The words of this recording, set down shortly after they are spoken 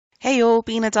Hey all,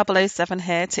 Bina 007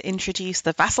 here to introduce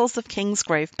the Vassals of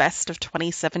Kingsgrave Best of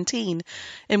 2017,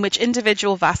 in which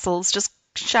individual vassals just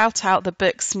shout out the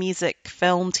books, music,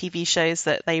 film, TV shows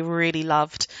that they really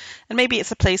loved. And maybe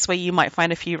it's a place where you might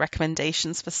find a few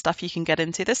recommendations for stuff you can get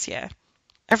into this year.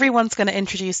 Everyone's going to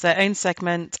introduce their own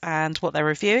segment and what they're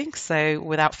reviewing, so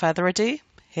without further ado,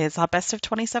 here's our Best of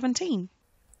 2017.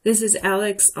 This is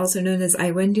Alix, also known as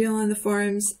Aiwendil on the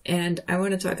forums, and I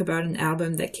want to talk about an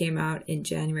album that came out in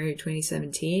January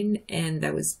 2017, and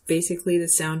that was basically the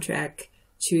soundtrack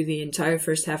to the entire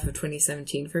first half of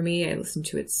 2017 for me. I listened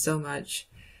to it so much.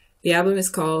 The album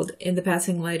is called In the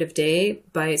Passing Light of Day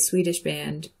by a Swedish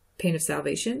band, Pain of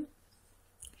Salvation.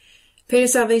 Pain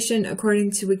of Salvation,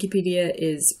 according to Wikipedia,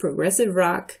 is progressive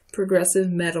rock,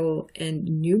 progressive metal, and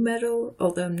new metal,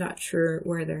 although I'm not sure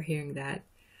where they're hearing that.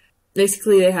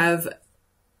 Basically, they have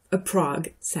a prog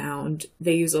sound.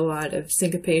 They use a lot of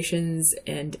syncopations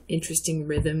and interesting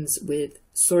rhythms with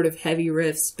sort of heavy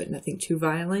riffs, but nothing too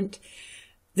violent.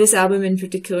 This album in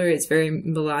particular is very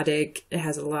melodic. It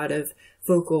has a lot of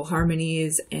vocal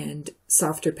harmonies and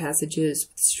softer passages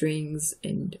with strings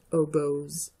and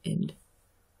oboes and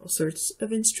all sorts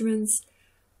of instruments.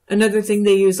 Another thing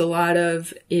they use a lot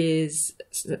of is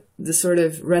the sort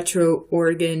of retro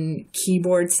organ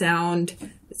keyboard sound.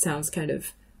 It sounds kind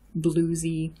of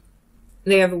bluesy.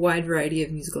 They have a wide variety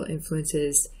of musical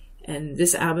influences, and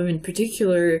this album in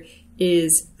particular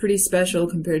is pretty special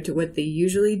compared to what they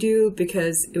usually do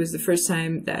because it was the first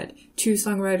time that two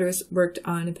songwriters worked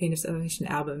on a Pain of Salvation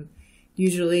album.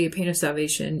 Usually Pain of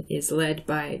Salvation is led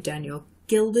by Daniel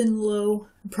Gildenlow,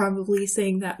 probably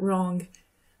saying that wrong,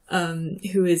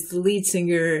 who is the lead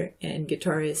singer and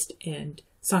guitarist and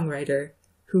songwriter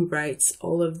who writes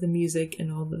all of the music and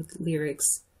all the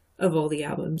lyrics of all the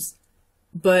albums.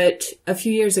 But a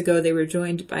few years ago, they were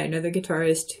joined by another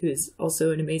guitarist who is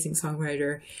also an amazing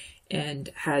songwriter and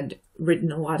had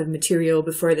written a lot of material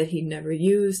before that he'd never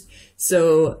used.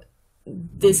 So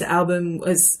this album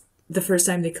was the first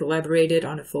time they collaborated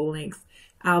on a full-length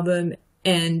album.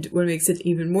 And what makes it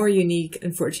even more unique,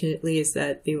 unfortunately, is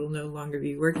that they will no longer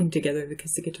be working together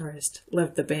because the guitarist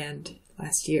left the band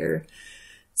last year.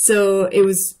 So it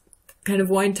was kind of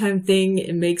a one-time thing.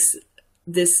 It makes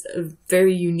this a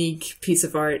very unique piece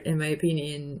of art, in my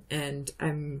opinion, and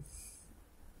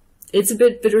it's a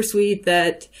bit bittersweet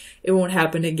that it won't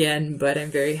happen again, but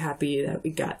I'm very happy that we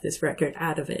got this record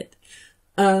out of it.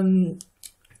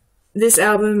 This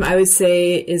album, I would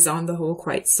say, is on the whole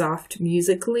quite soft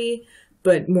musically,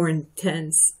 but more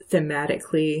intense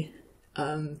thematically.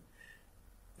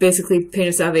 Basically, Pain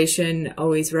of Salvation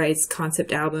always writes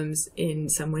concept albums in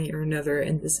some way or another,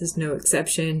 and this is no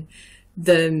exception.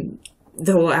 The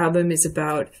whole album is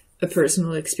about a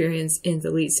personal experience in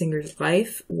the lead singer's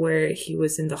life, where he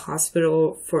was in the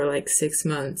hospital for like 6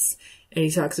 months, and he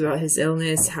talks about his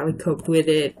illness, how he coped with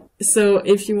it. So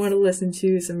if you want to listen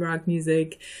to some rock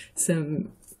music,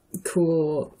 some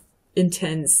cool,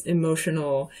 intense,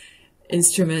 emotional,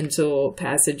 instrumental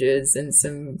passages, and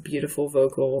some beautiful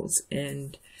vocals,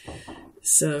 and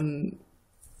some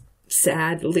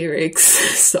sad lyrics.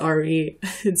 Sorry,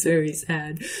 it's very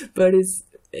sad, but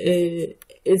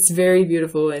it's very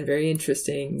beautiful and very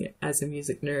interesting. As a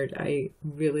music nerd, I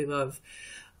really love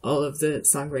all of the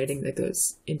songwriting that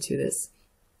goes into this.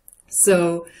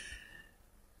 So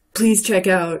please check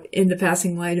out In the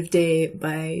Passing Light of Day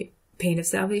by Pain of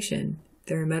Salvation.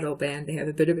 They're a metal band. They have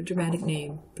a bit of a dramatic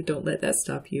name, but don't let that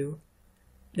stop you.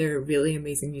 They're really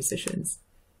amazing musicians.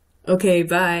 Okay,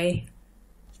 bye.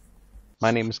 My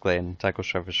name is Glen, tackle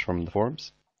service from the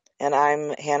forums. And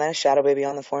I'm Hannah, Shadowbaby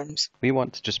on the forums. We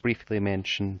want to just briefly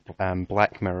mention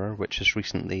Black Mirror, which has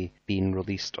recently been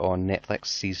released on Netflix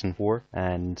Season 4,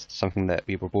 and something that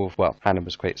we were both, well, Hannah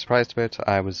was quite surprised about.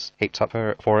 I was hyped up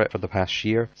for it for the past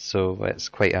year, so it's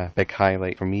quite a big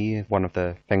highlight for me. One of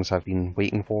the things I've been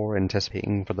waiting for,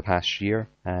 anticipating for the past year,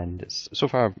 and it's so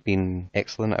far been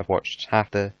excellent. I've watched half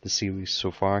the series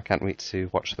so far. Can't wait to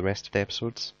watch the rest of the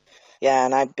episodes. Yeah,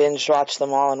 and I binge watched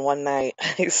them all in one night.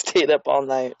 I stayed up all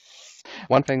night.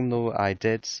 One thing though, I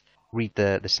did read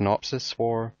the synopsis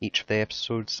for each of the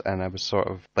episodes, and I was sort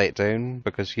of let down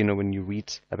because, you know, when you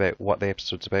read about what the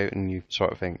episode's about and you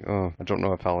sort of think, oh, I don't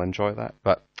know if I'll enjoy that.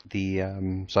 But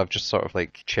so I've just sort of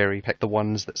like cherry picked the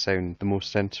ones that sound the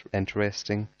most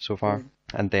interesting so far,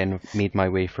 and then made my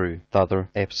way through the other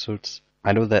episodes.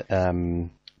 I know that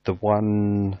the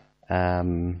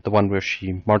one where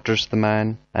she murders the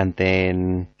man, and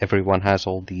then everyone has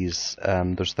all these,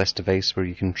 there's this device where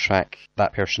you can track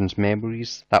that person's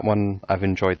memories. That one I've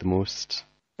enjoyed the most.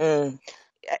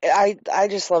 I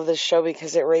just love this show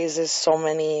because it raises so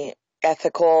many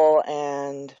ethical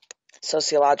and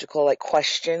sociological like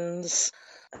questions.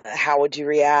 How would you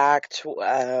react?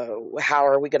 How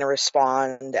are we going to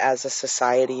respond as a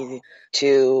society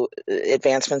to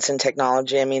advancements in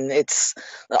technology? I mean, it's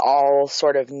all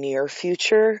sort of near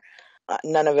future.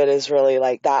 None of it is really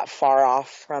like that far off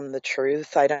from the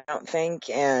truth, I don't think.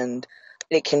 And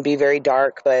it can be very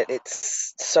dark, but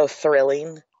it's so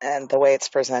thrilling. And the way it's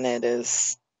presented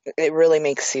it really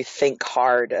makes you think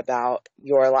hard about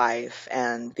your life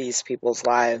and these people's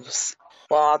lives.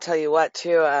 Well, I'll tell you what,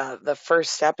 too, the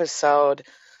first episode,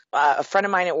 a friend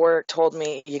of mine at work told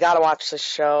me, you got to watch this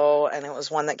show, and it was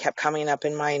one that kept coming up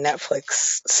in my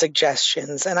Netflix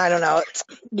suggestions, and I don't know,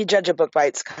 you judge a book by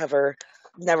its cover,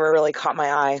 never really caught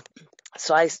my eye.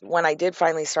 So when I did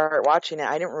finally start watching it,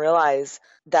 I didn't realize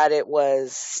that it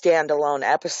was standalone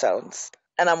episodes,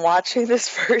 and I'm watching this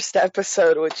first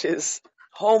episode, which is,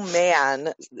 oh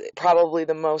man, probably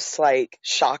the most, like,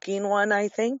 shocking one, I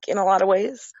think, in a lot of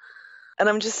ways. And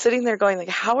I'm just sitting there going, like,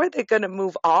 how are they going to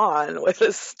move on with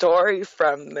a story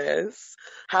from this?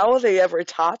 How will they ever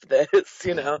top this,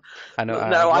 you know? I know.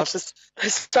 And I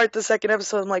start the second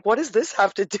episode, I'm like, what does this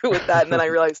have to do with that? And then I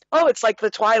realized, oh, it's like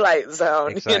the Twilight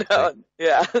Zone, Exactly. you know?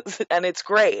 Yeah, and it's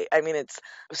great. I mean, it's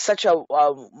such a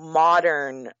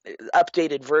modern,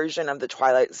 updated version of the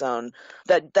Twilight Zone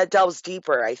that delves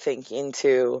deeper, I think,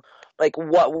 into like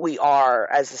what we are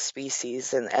as a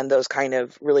species and those kind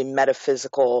of really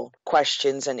metaphysical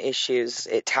questions and issues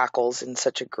it tackles in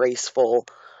such a graceful,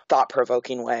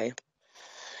 thought-provoking way.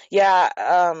 Yeah,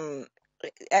 and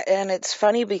it's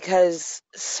funny because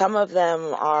some of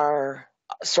them are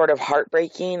sort of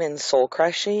heartbreaking and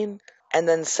soul-crushing, and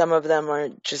then some of them are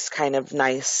just kind of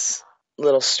nice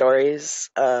little stories.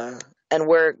 And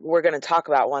we're going to talk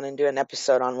about one and do an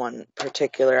episode on one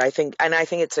particular. I think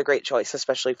it's a great choice,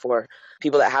 especially for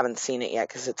people that haven't seen it yet,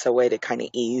 because it's a way to kind of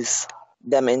ease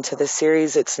them into the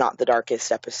series. It's not the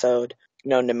darkest episode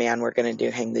known to man. We're going to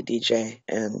do Hang the DJ,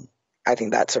 and I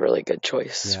think that's a really good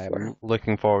choice. Yeah, I'm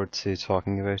looking forward to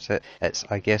talking about it. It's,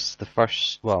 I guess, the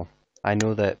first. Well, I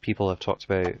know that people have talked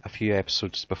about a few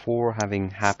episodes before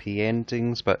having happy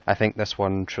endings, but I think this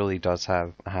one truly does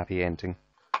have a happy ending.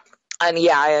 And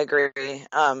yeah, I agree.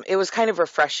 It was kind of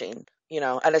refreshing, you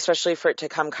know, and especially for it to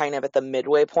come kind of at the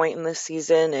midway point in this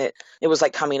season, it was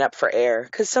like coming up for air,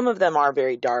 because some of them are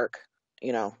very dark,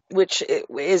 you know, which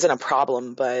isn't a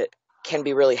problem, but can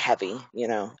be really heavy, you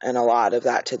know, and a lot of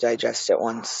that to digest at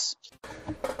once.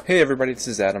 Hey everybody, this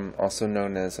is Adam, also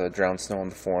known as DrownedSnow on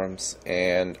the forums,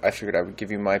 and I figured I would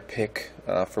give you my pick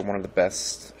for one of the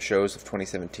best shows of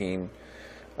 2017,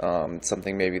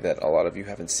 something maybe that a lot of you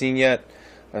haven't seen yet.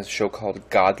 A show called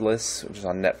Godless, which is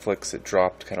on Netflix. It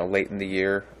dropped kind of late in the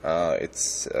year.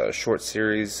 It's a short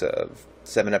series of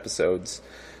 7 episodes,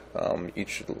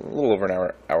 each a little over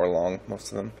an hour long,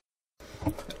 most of them.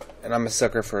 And I'm a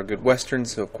sucker for a good Western,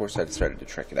 so of course I decided to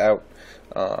check it out.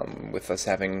 With us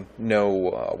having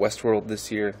no Westworld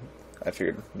this year, I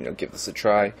figured, give this a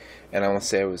try. And I want to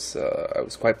say I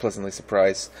was quite pleasantly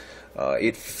surprised.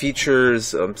 It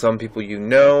features some people you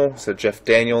know. So Jeff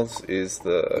Daniels is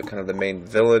the kind of the main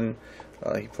villain.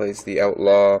 He plays the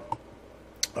outlaw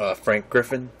Frank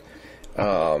Griffin.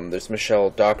 There's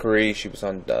Michelle Dockery. She was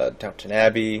on Downton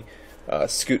Abbey.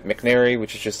 Scoot McNairy,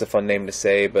 which is just a fun name to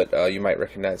say, but you might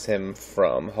recognize him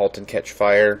from *Halt and Catch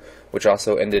Fire*, which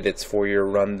also ended its 4-year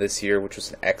run this year, which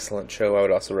was an excellent show. I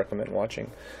would also recommend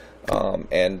watching.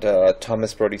 And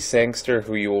Thomas Brody Sangster,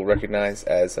 who you will recognize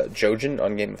as Jojen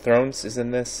on Game of Thrones, is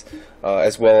in this,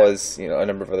 as well as a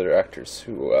number of other actors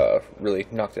who really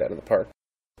knocked it out of the park.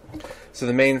 So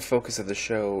the main focus of the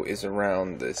show is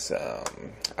around this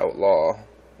outlaw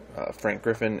Frank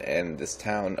Griffin and this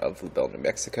town of La Belle, New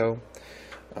Mexico.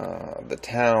 The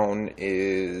town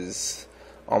is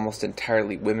almost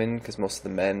entirely women because most of the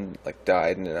men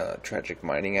died in a tragic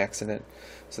mining accident.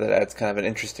 So that adds kind of an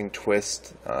interesting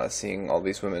twist, seeing all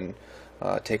these women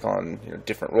take on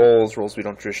different roles we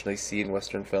don't traditionally see in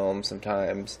Western films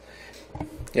sometimes.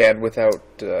 Yeah, and without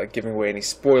giving away any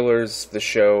spoilers, the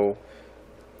show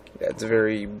adds a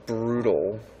very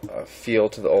brutal feel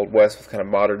to the Old West with kind of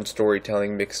modern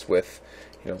storytelling mixed with,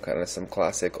 kind of some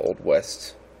classic Old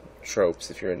West tropes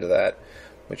if you're into that,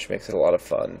 which makes it a lot of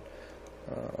fun.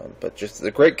 But just a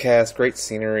great cast, great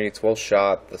scenery, it's well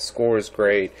shot, the score is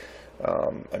great.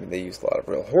 They used a lot of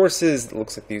real horses. It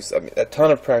looks like they used a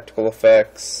ton of practical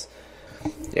effects.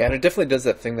 Yeah, and it definitely does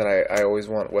that thing that I always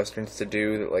want Westerns to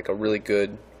do, like a really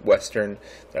good Western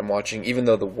that I'm watching, even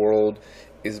though the world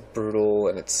is brutal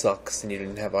and it sucks and you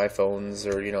didn't have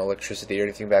iPhones or, electricity or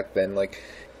anything back then.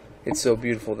 It's so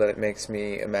beautiful that it makes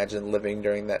me imagine living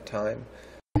during that time.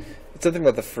 It's something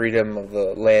about the freedom of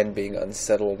the land being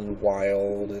unsettled and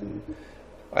wild, and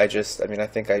I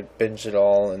think I binged it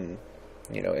all in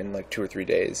like 2 or 3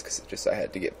 days, because I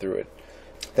had to get through it.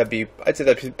 I'd say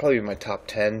that'd probably be my top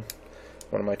 10,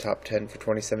 one of my top 10 for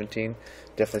 2017.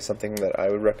 Definitely something that I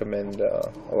would recommend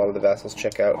a lot of the Vassals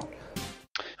check out.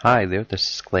 Hi there,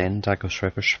 this is Glen,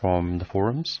 dystopian from the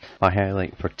forums. My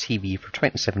highlight for TV for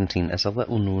 2017 is a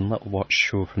little-known, little-watched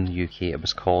show from the UK. It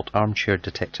was called Armchair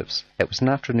Detectives. It was an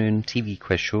afternoon TV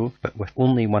quiz show, but with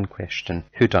only one question: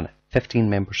 who done it? 15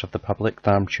 members of the public,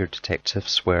 the Armchair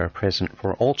Detectives, were present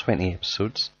for all 20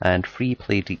 episodes, and 3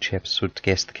 played each episode to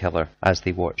guess the killer as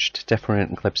they watched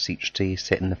different clips each day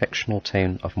set in the fictional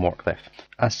town of Morcliffe.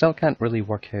 I still can't really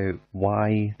work out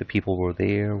why the people were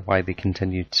there, why they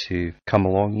continued to come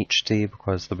along each day,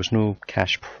 because there was no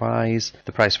cash prize.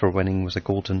 The prize for winning was a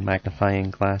golden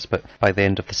magnifying glass, but by the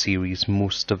end of the series,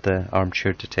 most of the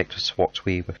Armchair Detectives walked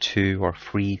away with 2 or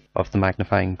 3 of the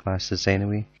magnifying glasses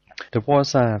anyway. There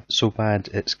was a so bad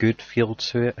it's good feel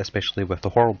to it, especially with the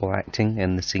horrible acting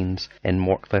in the scenes in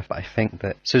Morcliffe. I think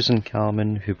that Susan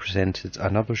Calman, who presented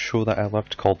another show that I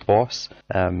loved called Boss,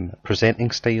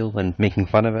 presenting style and making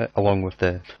fun of it, along with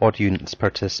the audience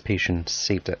participation,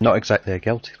 saved it. Not exactly a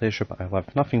guilty pleasure, but I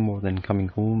loved nothing more than coming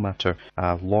home after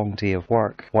a long day of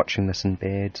work, watching this in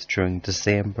bed during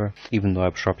December, even though I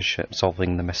was rubbish at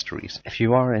solving the mysteries. If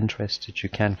you are interested, you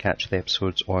can catch the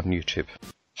episodes on YouTube.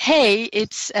 Hey,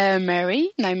 it's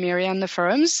Nymeria on the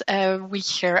forums. We're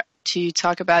here to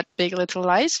talk about Big Little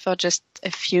Lies for just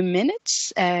a few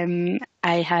minutes. I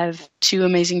have 2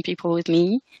 amazing people with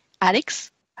me, Alix.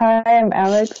 Hi, I'm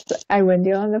Alix.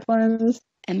 Aiwendil on the forums.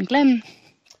 And Glen.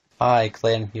 Hi,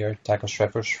 Glen here,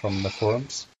 dystopian from the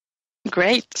forums.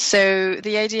 Great. So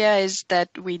the idea is that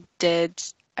we did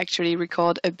actually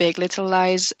record a Big Little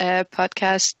Lies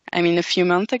podcast, a few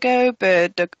months ago,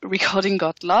 but the recording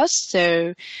got lost,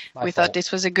 so we thought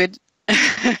this was a good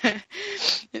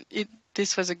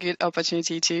this was a good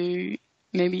opportunity to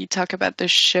maybe talk about the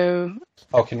show.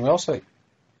 Oh, can we also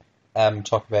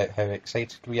talk about how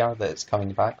excited we are that it's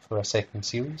coming back for a second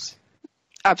series?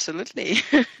 Absolutely.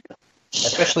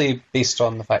 Especially based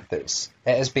on the fact that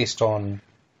it is based on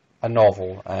a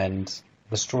novel, and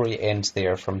the story ends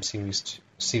there from series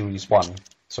 1,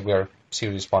 so where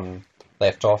series 1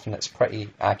 left off, and it's pretty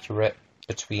accurate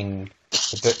between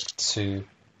the book to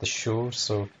the show,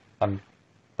 so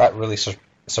that really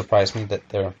surprised me that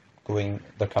they're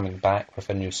coming back with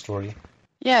a new story.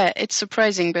 Yeah, it's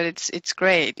surprising, but it's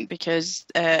great, because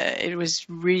it was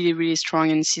really, really strong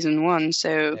in season 1,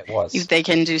 so if they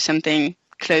can do something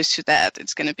close to that,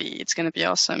 it's gonna be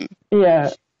awesome. Yeah,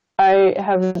 I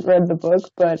haven't read the book,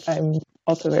 but I'm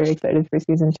also very excited for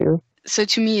season 2. So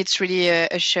to me, it's really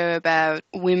a show about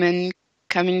women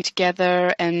coming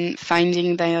together and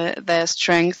finding their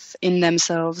strength in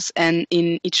themselves and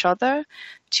in each other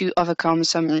to overcome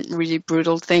some really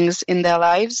brutal things in their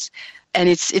lives. And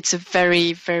it's a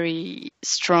very, very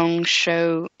strong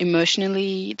show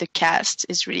emotionally. The cast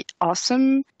is really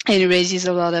awesome, and it raises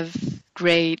a lot of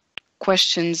great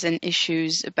questions and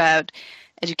issues about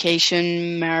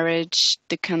education, marriage,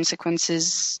 the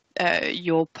consequences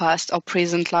your past or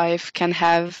present life can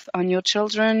have on your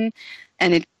children,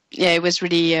 and it was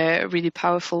really really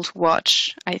powerful to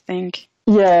watch, I think.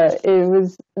 Yeah, it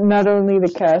was not only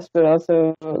the cast, but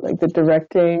also like the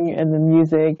directing and the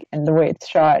music and the way it's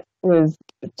shot was,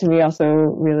 to me, also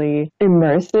really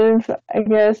immersive, I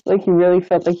guess. Like, you really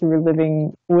felt like you were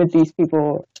living with these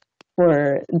people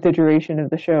for the duration of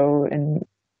the show and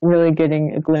really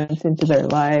getting a glimpse into their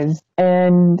lives.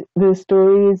 And the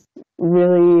stories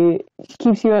really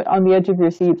keeps you on the edge of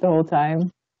your seat the whole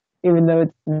time, even though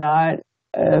it's not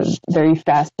a very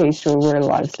fast-paced show where a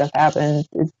lot of stuff happens.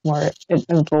 It's more, it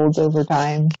unfolds over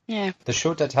time. Yeah. The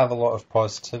show did have a lot of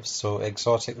positives, so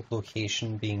exotic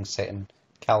location being set in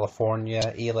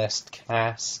California, A-list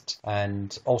cast,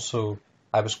 and also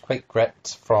I was quite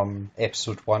gripped from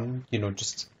episode 1,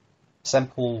 just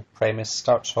simple premise,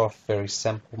 starts off very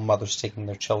simple, mothers taking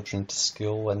their children to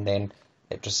school, and then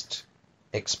it just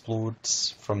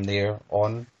explodes from there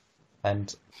on,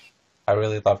 and I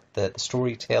really loved the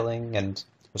storytelling and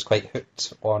was quite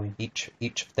hooked on each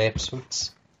of the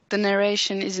episodes. The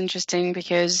narration is interesting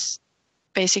because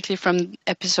basically from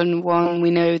episode 1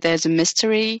 we know there's a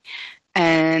mystery,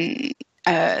 and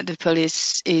the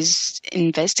police is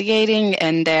investigating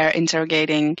and they're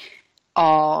interrogating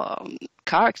our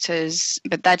characters,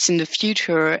 but that's in the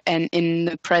future, and in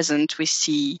the present we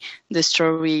see the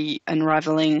story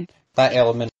unraveling. That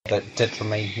element that did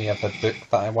remind me of a book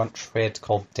that I once read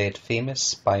called Dead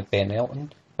Famous by Ben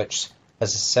Elton, which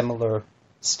has a similar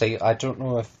style. I don't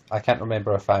know if I can't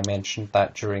remember if I mentioned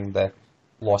that during the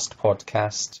Lost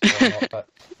podcast or not, but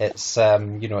it's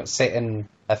it's set in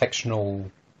a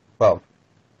fictional. Well,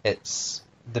 it's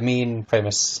the main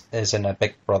premise is in a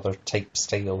Big Brother type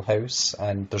style house,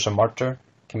 and there's a murder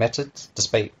committed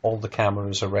despite all the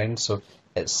cameras around. So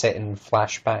it's set in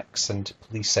flashbacks and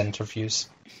police interviews.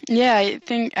 Yeah, I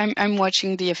think I'm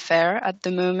watching The Affair at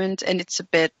the moment, and it's a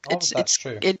bit. That's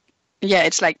true.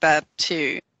 It's like that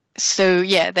too. So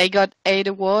yeah, they got 8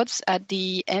 awards at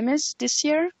the Emmys this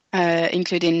year,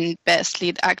 including Best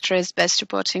Lead Actress, Best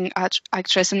Supporting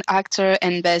Actress and Actor,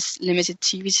 and Best Limited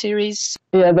TV Series.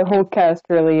 Yeah, the whole cast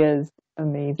really is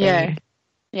amazing.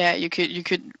 Yeah, you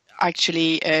could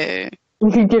actually.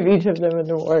 You could give each of them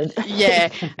an award. Yeah,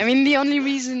 I mean the only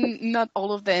reason not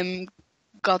all of them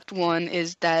got one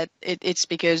is that it's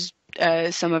because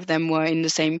some of them were in the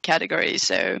same category.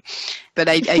 So, but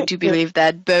I do believe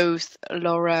that both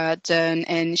Laura Dern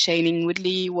and Shailene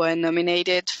Woodley were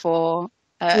nominated for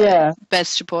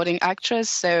Best Supporting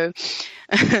Actress. So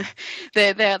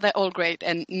they're all great.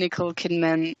 And Nicole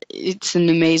Kidman, it's an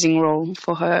amazing role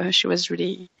for her. She was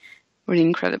really, really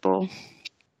incredible.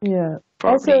 Yeah.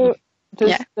 Probably. Also,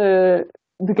 just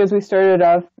because we started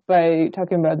off by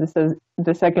talking about this as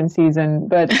the second season,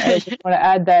 but I just want to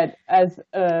add that as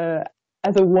a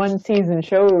one-season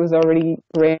show, it was already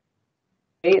great.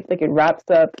 Like, it wraps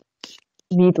up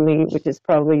neatly, which is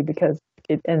probably because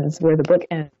it ends where the book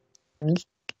ends.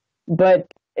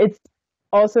 But it's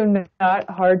also not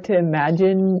hard to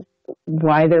imagine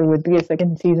why there would be a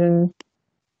second season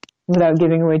without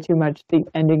giving away too much. The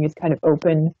ending is kind of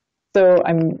open. So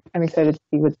I'm excited to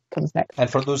see what comes next. And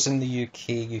for those in the UK,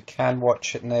 you can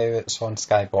watch it now. It's on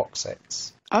Sky Box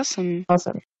sets. Awesome.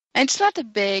 It's not a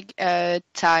big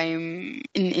time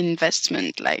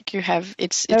investment. Like you have,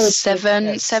 it's seven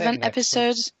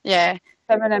episodes. Yeah.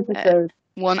 7 episodes.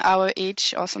 1 hour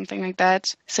each or something like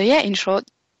that. So yeah, in short,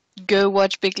 go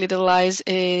watch Big Little Lies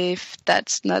if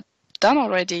that's not done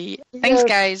already. Thanks,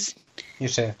 guys. You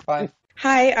too. Bye.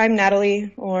 Hi, I'm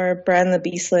Natalie, or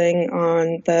BranTheBeastling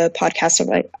on the podcast of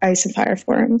Ice and Fire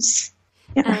forums.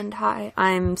 Yeah. And hi,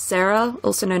 I'm Sarah,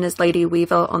 also known as Lady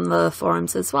Weaver on the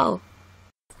forums as well.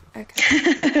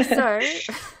 Okay. So,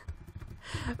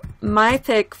 my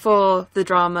pick for the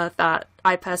drama that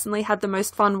I personally had the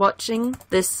most fun watching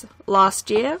this last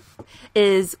year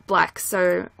is Black.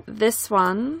 So, this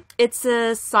one, it's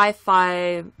a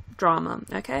sci-fi drama,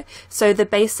 okay? So the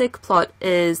basic plot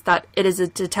is that it is a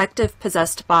detective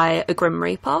possessed by a Grim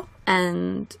Reaper,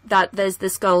 and that there's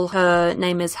this girl, her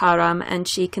name is Haram, and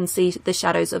she can see the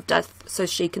shadows of death, so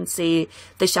she can see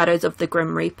the shadows of the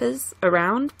Grim Reapers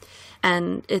around,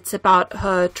 and it's about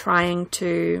her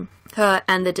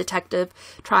and the detective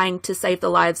trying to save the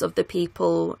lives of the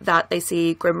people that they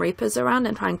see Grim Reapers around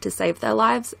and trying to save their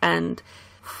lives. And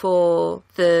for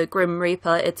the Grim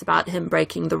Reaper, it's about him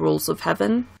breaking the rules of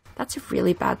heaven. That's a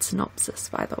really bad synopsis,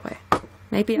 by the way.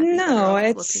 Maybe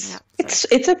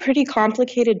it's a pretty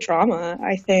complicated drama,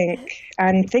 I think,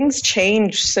 and things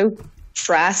change so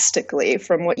drastically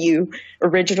from what you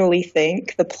originally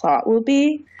think the plot will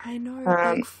be. I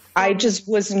know. I just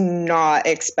was not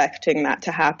expecting that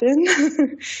to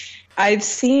happen. I've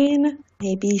seen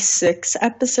maybe 6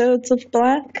 episodes of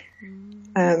Black,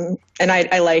 and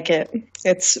I like it.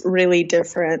 It's really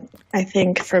different, I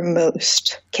think, from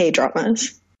most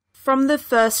K-dramas. From the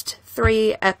first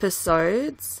 3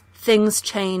 episodes, things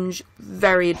change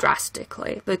very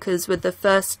drastically, because with the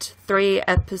first 3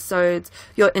 episodes,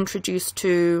 you're introduced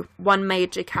to one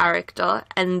major character,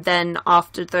 and then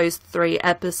after those 3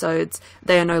 episodes,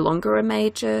 they are no longer a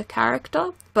major character,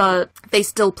 but they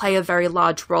still play a very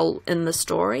large role in the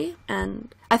story.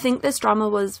 And I think this drama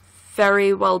was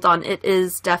very well done. It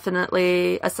is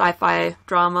definitely a sci-fi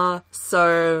drama,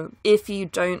 so if you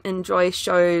don't enjoy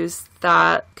shows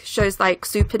like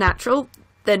Supernatural,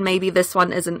 then maybe this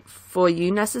one isn't for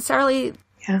you necessarily.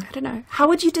 Yeah. I don't know. How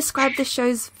would you describe the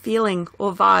show's feeling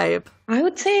or vibe? I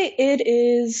would say it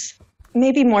is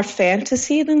maybe more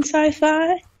fantasy than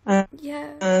sci-fi.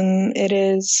 It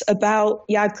is about,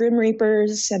 Grim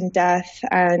Reapers and death,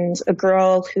 and a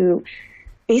girl who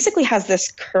basically has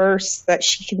this curse that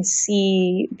she can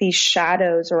see these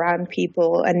shadows around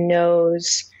people and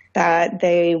knows that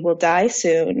they will die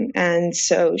soon. And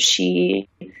so she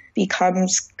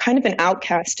becomes kind of an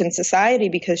outcast in society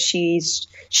because she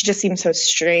just seems so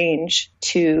strange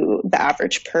to the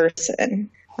average person.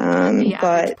 The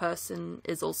average person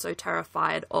is also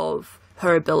terrified of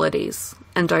her abilities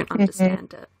and don't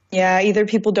understand it. Yeah, either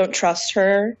people don't trust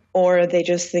her or they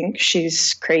just think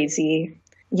she's crazy.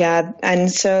 Yeah,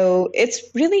 and so it's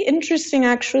really interesting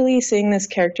actually seeing this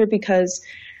character because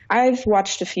I've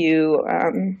watched a few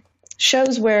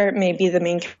shows where maybe the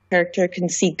main character can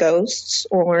see ghosts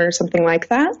or something like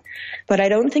that. But I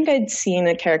don't think I'd seen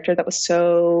a character that was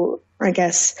so, I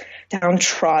guess,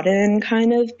 downtrodden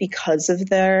kind of because of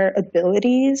their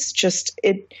abilities.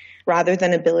 Rather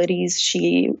than abilities,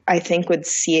 she, I think, would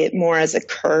see it more as a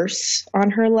curse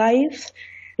on her life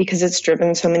because it's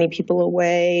driven so many people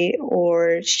away,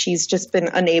 or she's just been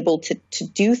unable to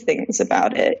do things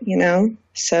about it, you know?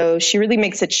 So she really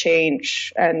makes a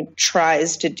change and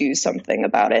tries to do something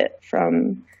about it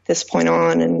from this point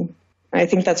on, and I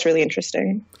think that's really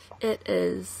interesting. It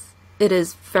is. It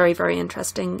is very, very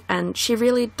interesting, and she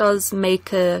really does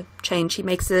make a change. She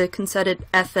makes a concerted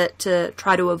effort to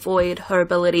try to avoid her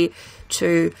ability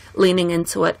to leaning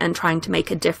into it and trying to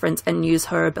make a difference and use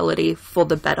her ability for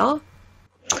the better.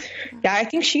 Yeah, I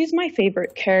think she's my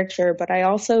favorite character, but I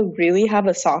also really have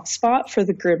a soft spot for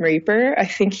the Grim Reaper. I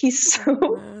think he's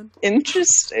so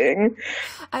interesting.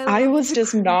 I was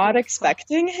just not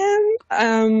expecting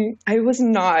him. I was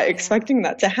not expecting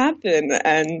that to happen,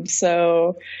 and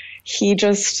so he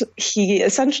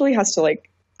essentially has to like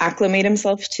acclimate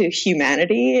himself to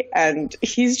humanity, and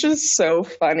he's just so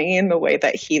funny in the way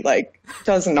that he like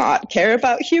does not care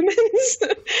about humans.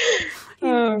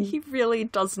 He really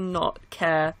does not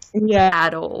care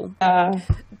at all.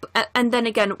 And then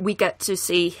again, we get to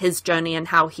see his journey and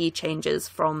how he changes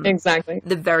from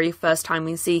the very first time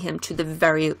we see him to the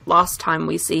very last time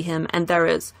we see him, and there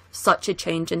is such a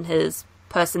change in his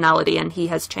personality, and he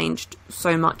has changed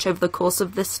so much over the course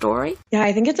of this story. Yeah,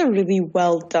 I think it's a really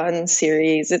well done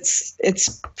series.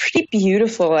 It's pretty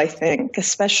beautiful, I think,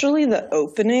 especially the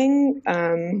opening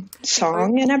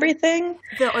song and everything.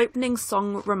 The opening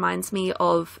song reminds me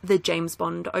of the James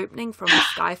Bond opening from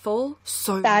Skyfall.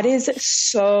 That is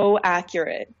so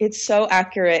accurate. It's so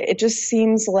accurate. It just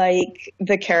seems like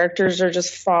the characters are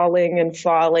just falling and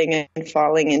falling and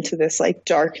falling into this like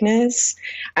darkness,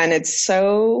 and it's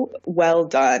so well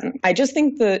done. I just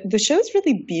think the show's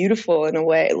really beautiful in a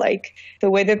way, like the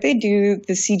way that they do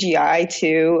the CGI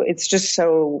too.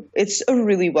 It's a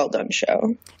really well done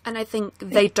show. And I think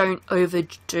they don't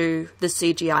overdo the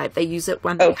CGI. They use it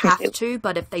when they have to,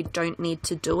 but if they don't need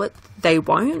to do it, they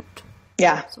won't.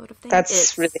 Yeah, sort of thing.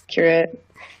 That's really accurate.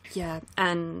 Yeah,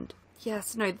 and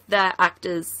yes, no, their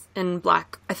actors in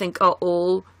Black, I think, are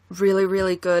all really,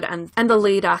 really good, and the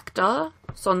lead actor,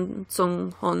 Son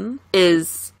Sung-hun,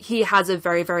 he has a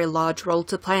very, very large role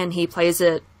to play, and he plays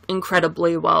it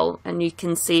incredibly well, and you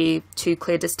can see two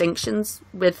clear distinctions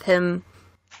with him.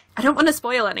 I don't want to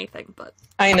spoil anything, but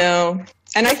I know.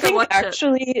 And I think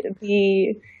actually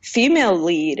the female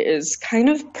lead is kind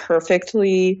of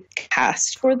perfectly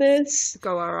cast for this.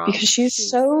 Because she's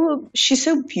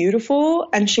so beautiful,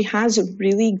 and she has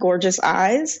really gorgeous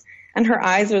eyes. And her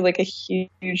eyes are like a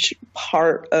huge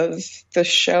part of the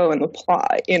show and the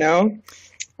plot, you know?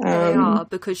 They are,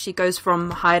 because she goes from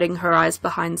hiding her eyes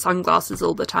behind sunglasses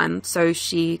all the time, so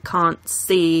she can't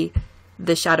see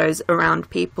the shadows around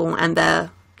people and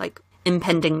their, like,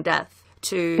 impending death,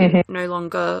 to no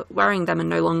longer wearing them and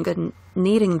no longer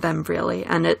needing them, really.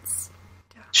 And it's...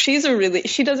 She does a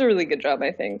really good job,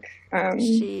 I think,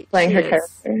 playing her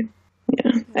character.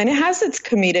 Yeah, and it has its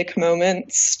comedic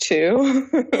moments too.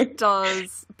 It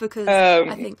does, because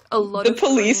I think a lot of the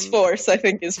police force, I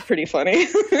think, is pretty funny.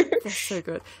 They're so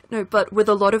good. No, but with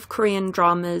a lot of Korean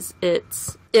dramas,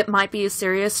 it might be a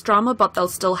serious drama, but they'll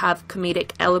still have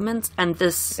comedic elements, and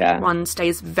this one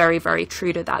stays very, very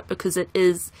true to that, because it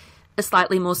is a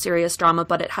slightly more serious drama,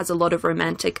 but it has a lot of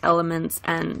romantic elements,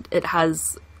 and it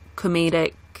has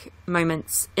comedic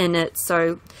moments in it,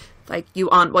 so... Like, you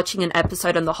aren't watching an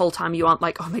episode and the whole time you aren't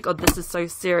like, oh my god, this is so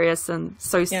serious and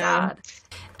so sad.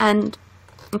 And,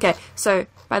 okay, so,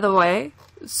 by the way,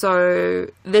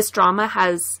 this drama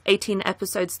has 18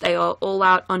 episodes. They are all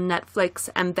out on Netflix,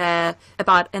 and they're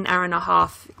about an hour and a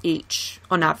half each,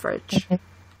 on average.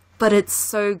 But it's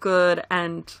so good,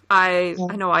 and I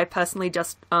know I personally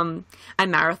just, I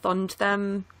marathoned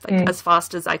them, like, as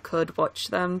fast as I could watch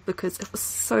them, because it was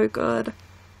so good.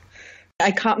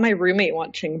 I caught my roommate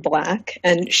watching Black,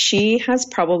 and she has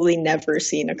probably never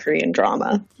seen a Korean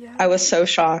drama. Yeah. I was so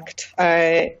shocked.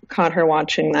 I caught her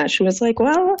watching that. She was like,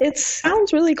 well, it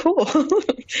sounds really cool.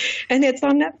 And it's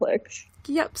on Netflix.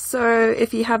 Yep, so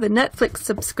if you have a Netflix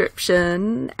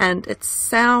subscription and it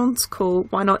sounds cool,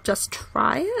 why not just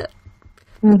try it?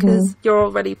 Because you're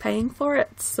already paying for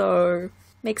it, so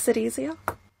makes it easier.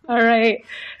 All right.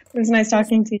 It was nice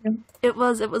talking to you. It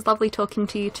was lovely talking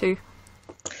to you too.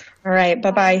 All right,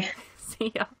 bye-bye.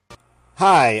 See ya.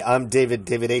 Hi, I'm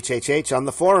DavidHHH on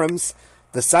the forums.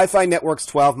 The Sci-Fi Network's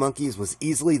 12 Monkeys was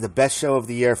easily the best show of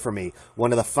the year for me,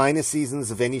 one of the finest seasons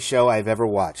of any show I've ever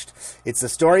watched. It's the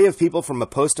story of people from a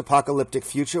post-apocalyptic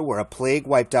future where a plague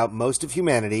wiped out most of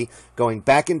humanity, going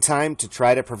back in time to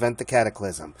try to prevent the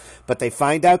cataclysm. But they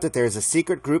find out that there is a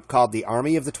secret group called the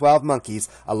Army of the 12 Monkeys,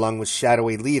 along with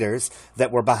shadowy leaders,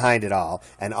 that were behind it all,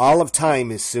 and all of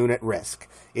time is soon at risk.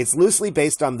 It's loosely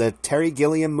based on the Terry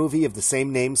Gilliam movie of the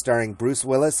same name starring Bruce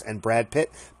Willis and Brad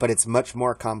Pitt, but it's much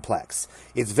more complex.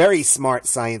 It's very smart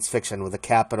science fiction with a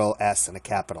capital S and a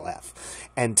capital F.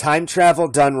 And time travel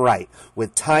done right,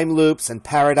 with time loops and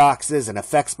paradoxes and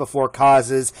effects before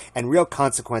causes and real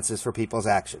consequences for people's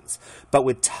actions. But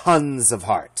with tons of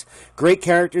heart. Great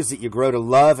characters that you grow to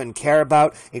love and care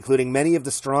about, including many of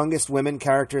the strongest women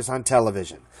characters on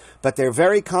television. But they're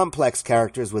very complex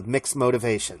characters with mixed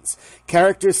motivations.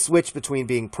 Characters switch between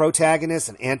being protagonists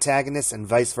and antagonists and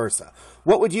vice versa.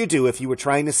 What would you do if you were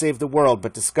trying to save the world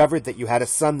but discovered that you had a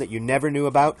son that you never knew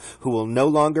about who will no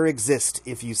longer exist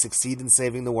if you succeed in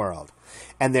saving the world?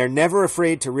 And they're never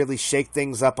afraid to really shake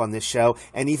things up on this show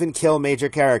and even kill major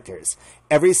characters.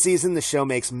 Every season, the show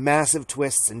makes massive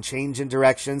twists and change in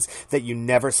directions that you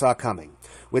never saw coming.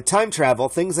 With time travel,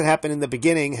 things that happen in the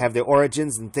beginning have their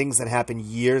origins in things that happen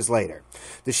years later.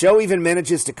 The show even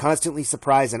manages to constantly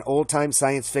surprise an old-time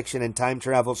science fiction and time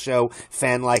travel show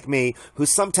fan like me, who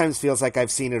sometimes feels like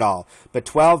I've seen it all. But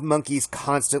 12 Monkeys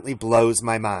constantly blows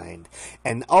my mind.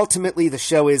 And ultimately, the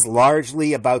show is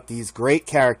largely about these great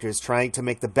characters trying to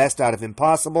make the best out of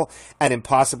impossible and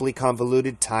impossibly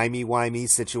convoluted timey-wimey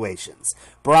situations.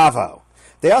 Bravo!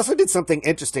 They also did something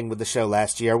interesting with the show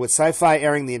last year, with Syfy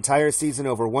airing the entire season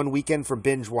over one weekend for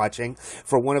binge watching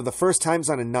for one of the first times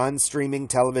on a non-streaming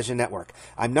television network.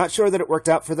 I'm not sure that it worked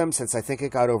out for them since I think it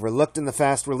got overlooked in the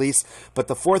fast release, but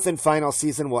the fourth and final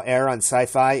season will air on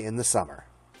Syfy in the summer.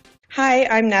 Hi,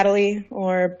 I'm Natalie,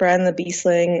 or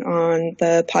BranTheBeastling on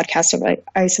the podcast of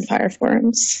Ice and Fire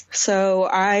forums. So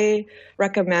I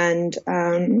recommend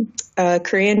a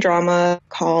Korean drama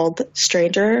called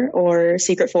Stranger or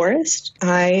Secret Forest.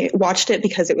 I watched it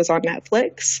because it was on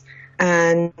Netflix,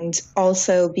 and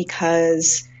also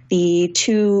because the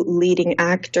two leading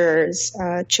actors,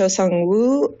 Cho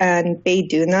Sung-woo and Bae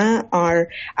Doona, are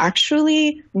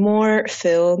actually more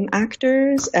film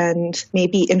actors and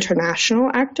maybe international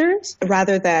actors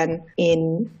rather than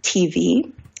in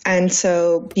TV. And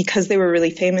so because they were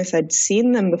really famous, I'd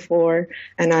seen them before,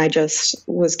 and I just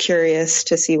was curious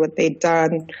to see what they'd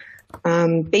done.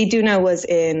 Bae Doona was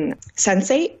in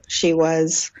Sense8. She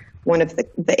was one of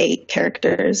the 8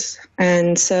 characters.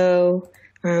 And so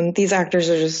these actors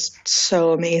are just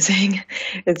so amazing.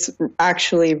 It's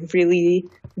actually really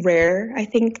rare, I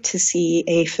think, to see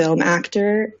a film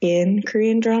actor in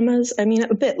Korean dramas. I mean,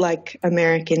 a bit like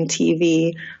American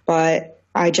TV, but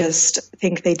I just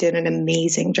think they did an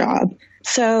amazing job.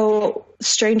 So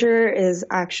Stranger is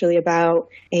actually about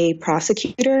a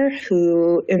prosecutor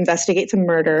who investigates a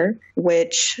murder,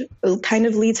 which kind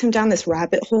of leads him down this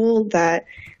rabbit hole that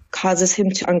causes him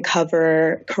to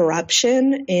uncover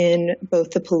corruption in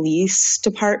both the police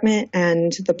department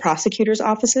and the prosecutor's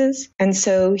offices. And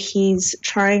so he's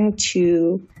trying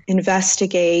to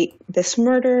investigate this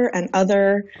murder and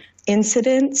other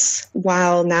incidents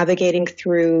while navigating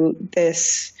through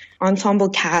this ensemble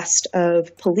cast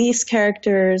of police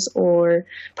characters or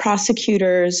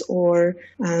prosecutors or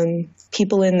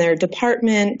people in their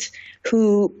department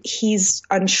who he's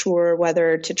unsure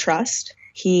whether to trust.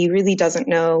 He really doesn't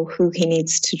know who he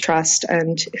needs to trust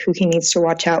and who he needs to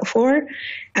watch out for.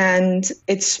 And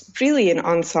it's really an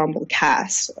ensemble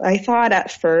cast. I thought at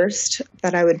first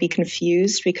that I would be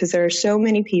confused because there are so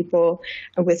many people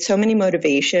with so many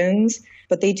motivations,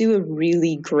 but they do a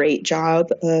really great job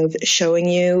of showing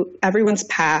you everyone's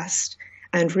past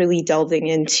and really delving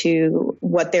into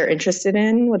what they're interested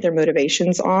in, what their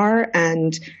motivations are,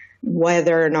 and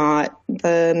whether or not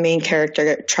the main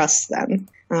character trusts them.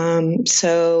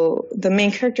 So the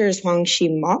main character is Hwang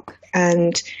Shi-mok,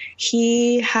 and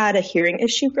he had a hearing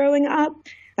issue growing up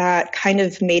that kind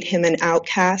of made him an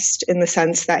outcast in the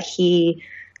sense that he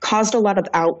caused a lot of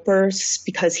outbursts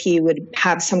because he would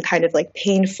have some kind of like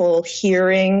painful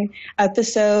hearing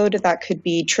episode that could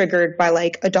be triggered by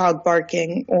like a dog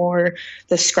barking or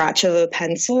the scratch of a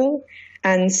pencil.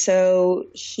 And so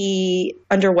he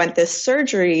underwent this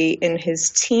surgery in his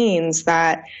teens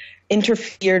that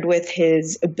interfered with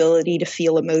his ability to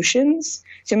feel emotions.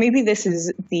 So maybe this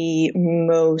is the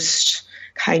most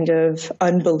kind of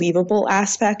unbelievable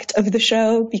aspect of the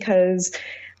show because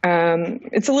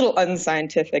it's a little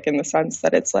unscientific in the sense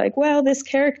that it's like, well, this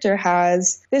character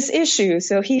has this issue,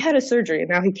 so he had a surgery and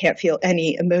now he can't feel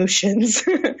any emotions.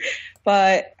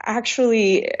 But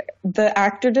actually, the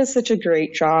actor does such a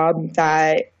great job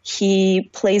that he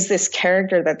plays this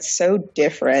character that's so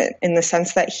different in the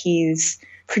sense that he's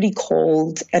pretty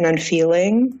cold and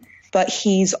unfeeling, but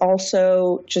he's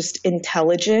also just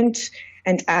intelligent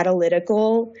and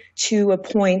analytical to a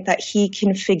point that he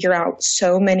can figure out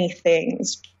so many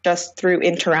things just through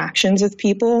interactions with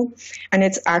people. And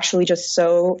it's actually just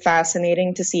so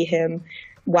fascinating to see him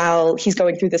while he's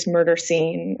going through this murder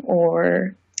scene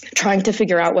or trying to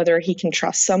figure out whether he can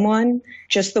trust someone,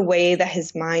 just the way that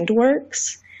his mind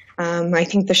works. I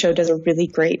think the show does a really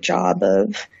great job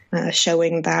of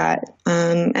showing that.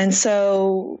 And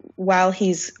so while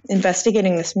he's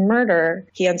investigating this murder,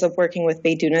 he ends up working with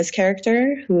Baiduna's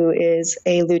character, who is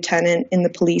a lieutenant in the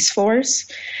police force.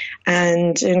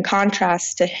 And in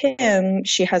contrast to him,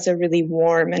 she has a really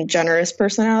warm and generous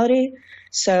personality.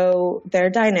 So their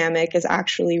dynamic is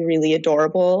actually really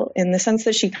adorable in the sense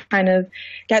that she kind of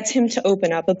gets him to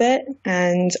open up a bit.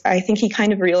 And I think he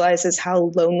kind of realizes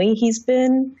how lonely he's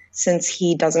been since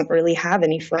he doesn't really have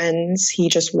any friends. He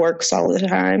just works all the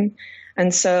time.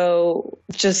 And so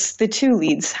just the two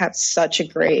leads have such a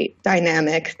great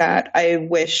dynamic that I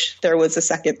wish there was a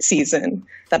second season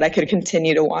that I could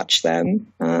continue to watch them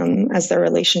as their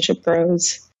relationship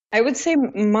grows. I would say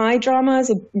my drama is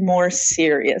a more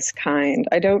serious kind.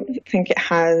 I don't think it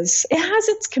has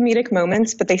its comedic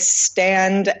moments, but they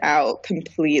stand out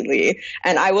completely.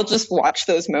 And I will just watch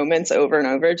those moments over and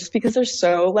over just because they're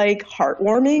so like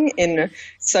heartwarming in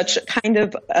such kind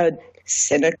of a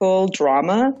cynical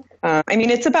drama. I mean,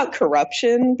 it's about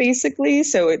corruption basically,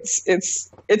 so it's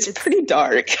pretty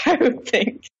dark, I would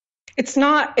think. It's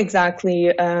not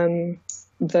exactly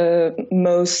the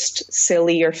most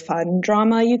silly or fun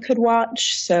drama you could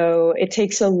watch. So it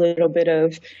takes a little bit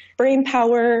of brain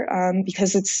power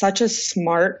because it's such a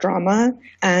smart drama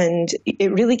and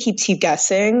it really keeps you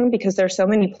guessing because there are so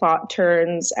many plot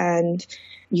turns and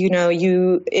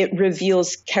it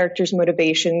reveals characters'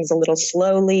 motivations a little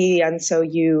slowly. And so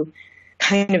you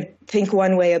kind of think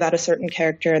one way about a certain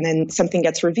character and then something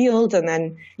gets revealed and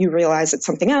then you realize it's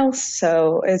something else.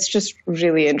 So it's just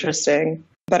really interesting.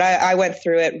 But I went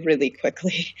through it really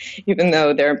quickly, even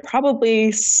though there are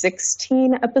probably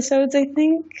 16 episodes, I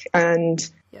think. And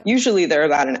usually they're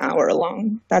about an hour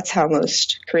long. That's how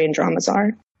most Korean dramas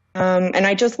are. And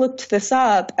I just looked this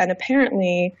up, and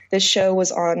apparently this show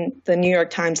was on the New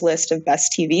York Times list of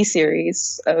best TV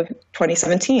series of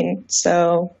 2017.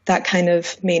 So that kind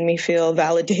of made me feel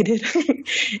validated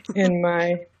in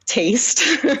my taste.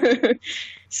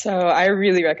 So I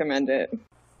really recommend it.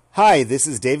 Hi, this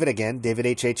is David again,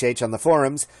 DavidHHH on the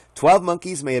forums. 12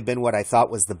 Monkeys may have been what I thought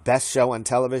was the best show on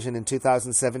television in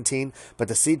 2017, but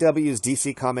the CW's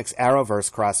DC Comics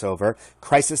Arrowverse crossover,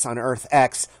 Crisis on Earth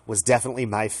X, was definitely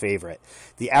my favorite.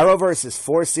 The Arrowverse is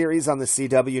 4 series on the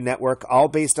CW network, all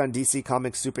based on DC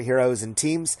Comics superheroes and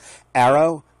teams: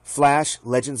 Arrow, Flash,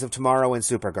 Legends of Tomorrow, and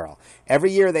Supergirl.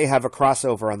 Every year they have a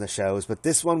crossover on the shows, but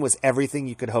this one was everything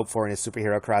you could hope for in a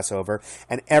superhero crossover,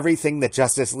 and everything that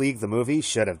Justice League the movie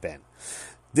should have been.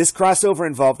 This crossover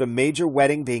involved a major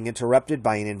wedding being interrupted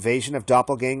by an invasion of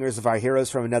doppelgangers of our heroes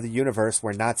from another universe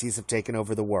where Nazis have taken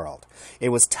over the world. It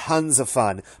was tons of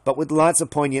fun, but with lots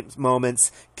of poignant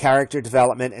moments, character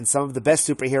development, and some of the best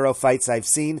superhero fights I've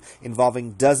seen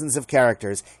involving dozens of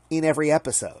characters in every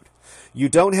episode. You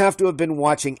don't have to have been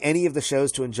watching any of the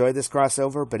shows to enjoy this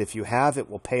crossover, but if you have, it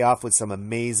will pay off with some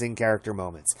amazing character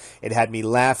moments. It had me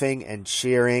laughing and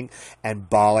cheering and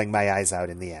bawling my eyes out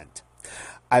in the end.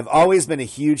 I've always been a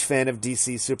huge fan of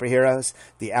DC superheroes.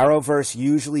 The Arrowverse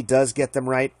usually does get them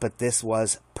right, but this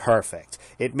was perfect.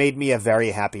 It made me a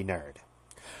very happy nerd.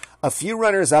 A few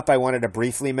runners-up I wanted to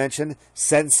briefly mention.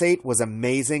 Sense8 was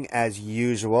amazing as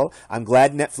usual. I'm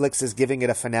glad Netflix is giving it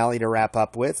a finale to wrap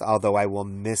up with, although I will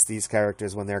miss these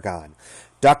characters when they're gone.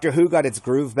 Doctor Who got its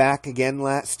groove back again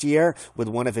last year with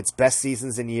one of its best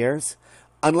seasons in years.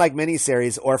 Unlike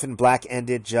miniseries, Orphan Black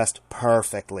ended just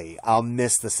perfectly. I'll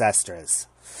miss the Sestras.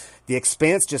 The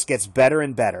Expanse just gets better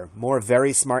and better. More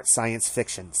very smart science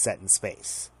fiction set in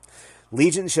space.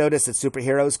 Legion showed us that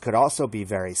superheroes could also be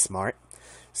very smart.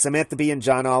 Samantha Bee and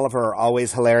John Oliver are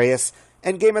always hilarious,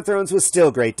 and Game of Thrones was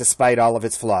still great despite all of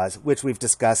its flaws, which we've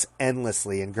discussed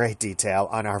endlessly in great detail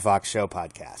on our VOK show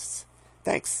podcasts.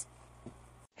 Thanks.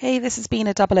 Hey, this has been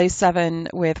a 007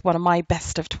 with one of my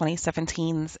best of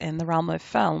 2017s in the realm of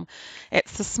film.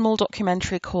 It's a small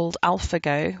documentary called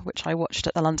AlphaGo, which I watched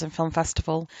at the London Film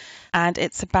Festival, and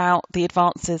it's about the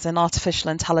advances in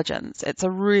artificial intelligence. It's a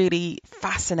really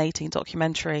fascinating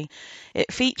documentary.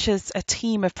 It features a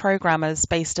team of programmers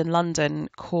based in London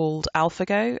called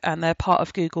AlphaGo, and they're part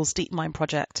of Google's DeepMind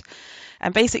project.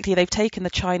 And basically they've taken the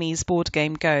Chinese board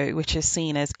game Go, which is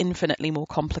seen as infinitely more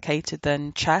complicated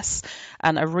than chess,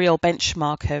 and a real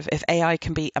benchmark of if AI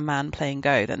can beat a man playing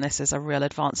Go, then this is a real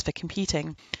advance for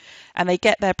computing. And they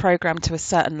get their program to a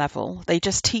certain level. They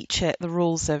just teach it the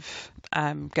rules of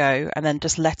Go and then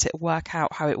just let it work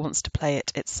out how it wants to play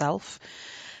it itself.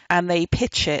 And they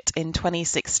pitch it in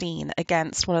 2016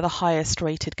 against one of the highest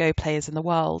rated Go players in the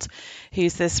world,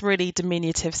 who's this really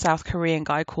diminutive South Korean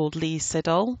guy called Lee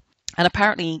Sedol. And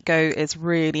apparently Go is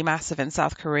really massive in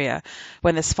South Korea.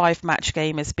 When this 5-match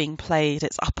game is being played,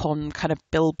 it's up on kind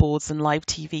of billboards and live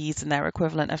TVs in their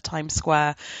equivalent of Times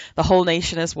Square. The whole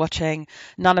nation is watching.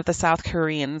 None of the South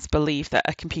Koreans believe that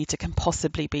a computer can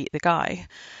possibly beat the guy.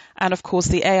 And of course,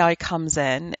 the AI comes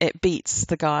in, it beats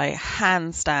the guy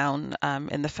hands down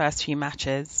in the first few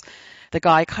matches. The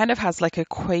guy kind of has like a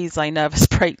quasi-nervous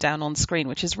breakdown on screen,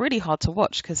 which is really hard to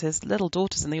watch because his little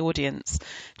daughter's in the audience,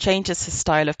 changes his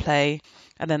style of play,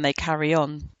 and then they carry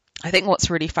on. I think what's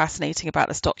really fascinating about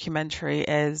this documentary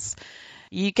is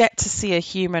you get to see a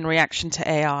human reaction to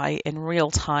AI in real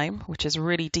time, which is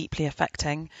really deeply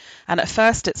affecting. And at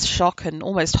first it's shock and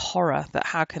almost horror that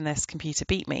how can this computer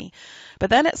beat me? But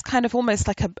then it's kind of almost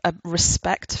like a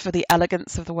respect for the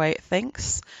elegance of the way it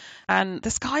thinks. And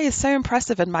this guy is so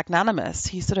impressive and magnanimous.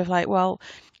 He's sort of like, well,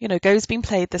 you know, Go's been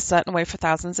played this certain way for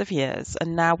thousands of years,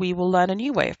 and now we will learn a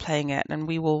new way of playing it, and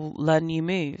we will learn new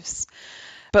moves.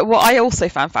 But what I also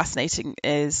found fascinating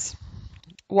was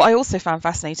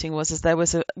there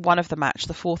was one of the match,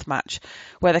 the 4th match,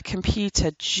 where the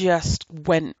computer just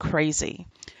went crazy.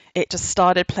 It just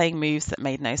started playing moves that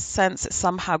made no sense. It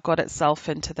somehow got itself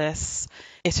into this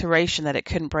iteration that it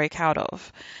couldn't break out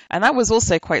of. And that was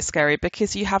also quite scary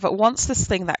because you have at once this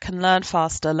thing that can learn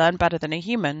faster, learn better than a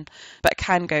human, but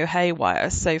can go haywire.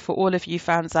 So for all of you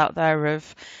fans out there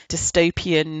of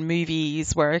dystopian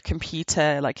movies where a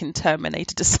computer, like in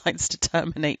Terminator, decides to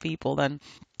terminate people, then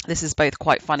this is both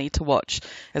quite funny to watch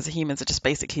as the humans are just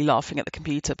basically laughing at the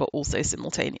computer, but also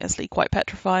simultaneously quite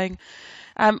petrifying.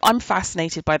 I'm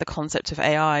fascinated by the concept of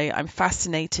AI. I'm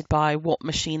fascinated by what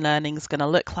machine learning is going to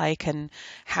look like and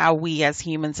how we as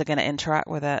humans are going to interact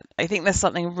with it. I think there's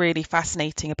something really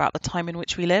fascinating about the time in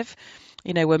which we live.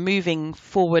 You know, we're moving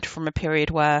forward from a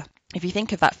period where, if you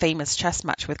think of that famous chess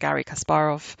match with Garry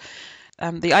Kasparov,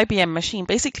 the IBM machine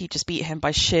basically just beat him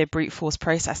by sheer brute force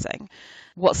processing.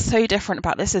 What's so different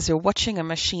about this is you're watching a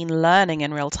machine learning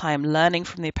in real time, learning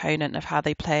from the opponent of how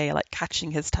they play, like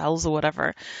catching his tells or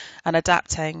whatever, and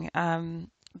adapting.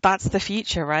 That's the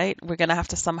future, right? We're going to have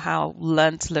to somehow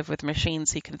learn to live with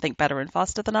machines who can think better and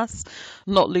faster than us,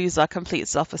 not lose our complete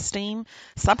self-esteem,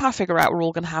 somehow figure out we're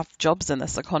all going to have jobs in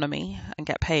this economy and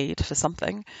get paid for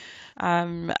something.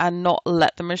 And not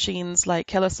let the machines like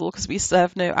kill us all because we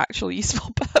serve no actual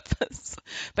useful purpose.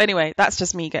 But anyway, that's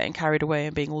just me getting carried away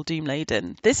and being all doom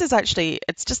laden. This is actually,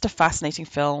 it's just a fascinating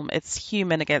film. It's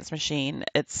human against machine.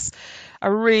 It's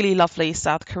a really lovely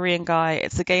South Korean guy.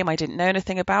 It's a game I didn't know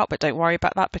anything about, but don't worry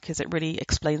about that because it really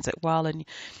explains it well. And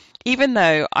even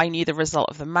though I knew the result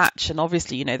of the match, and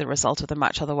obviously you know the result of the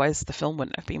match, otherwise the film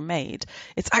wouldn't have been made,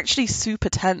 it's actually super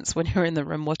tense when you're in the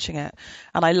room watching it.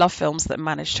 And I love films that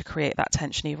manage to create that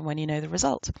tension even when you know the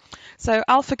result. So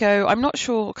AlphaGo, I'm not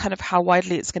sure kind of how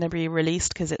widely it's going to be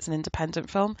released because it's an independent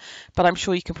film, but I'm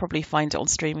sure you can probably find it on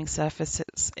streaming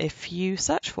services if you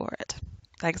search for it.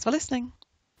 Thanks for listening.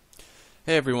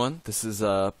 Hey everyone, this is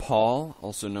Paul,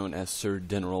 also known as Sir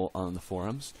Dineral on the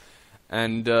forums.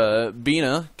 And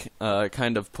Bina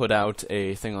kind of put out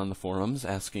a thing on the forums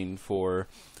asking for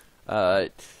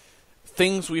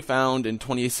things we found in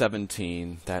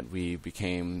 2017 that we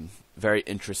became very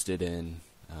interested in.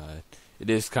 It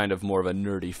is kind of more of a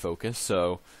nerdy focus,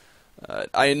 so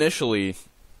I initially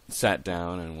sat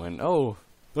down and went, oh,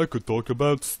 I could talk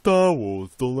about Star Wars: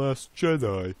 The Last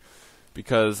Jedi,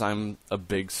 because I'm a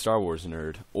big Star Wars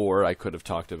nerd. Or I could have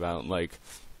talked about, like,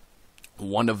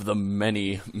 one of the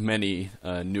many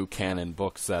new canon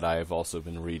books that I've also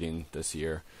been reading this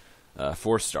year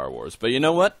for Star Wars. But you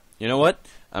know what?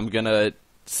 I'm going to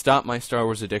stop my Star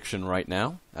Wars addiction right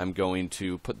now. I'm going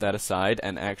to put that aside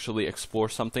and actually explore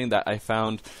something that I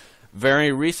found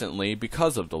very recently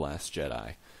because of The Last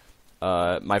Jedi.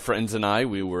 My friends and I,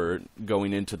 we were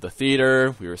going into the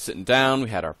theater, we were sitting down, we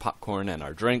had our popcorn and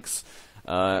our drinks,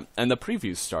 and the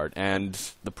previews start, and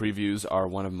the previews are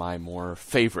one of my more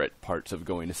favorite parts of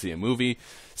going to see a movie,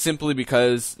 simply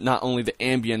because not only the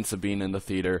ambience of being in the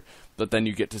theater, but then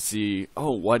you get to see,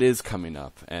 oh, what is coming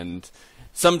up, and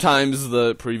sometimes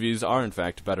the previews are in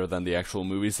fact better than the actual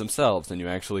movies themselves, and you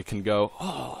actually can go,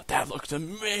 oh, that looked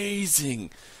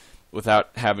amazing! without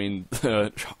having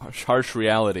the harsh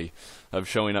reality of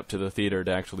showing up to the theater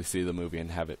to actually see the movie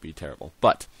and have it be terrible.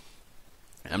 But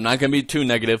I'm not going to be too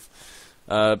negative,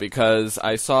 because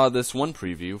I saw this one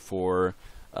preview for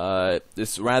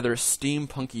this rather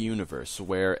steampunky universe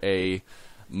where a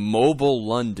mobile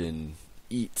London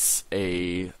eats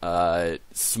a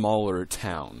smaller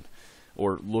town,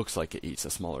 or looks like it eats a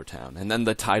smaller town. And then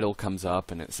the title comes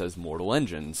up and it says Mortal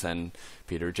Engines, and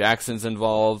Peter Jackson's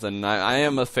involved, and I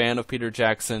am a fan of Peter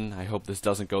Jackson. I hope this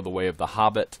doesn't go the way of The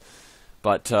Hobbit.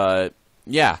 But,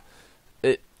 yeah,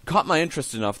 it caught my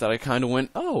interest enough that I kind of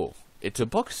went, oh, it's a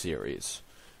book series.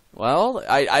 Well,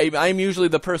 I'm usually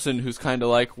the person who's kind of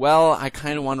like, well, I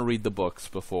kind of want to read the books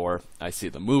before I see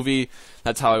the movie.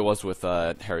 That's how I was with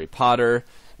Harry Potter,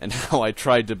 and how I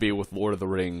tried to be with Lord of the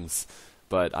Rings,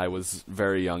 but I was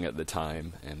very young at the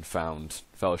time and found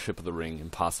Fellowship of the Ring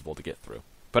impossible to get through.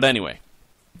 But anyway,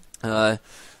 the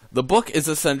book is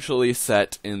essentially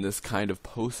set in this kind of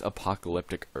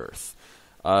post-apocalyptic Earth.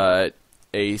 A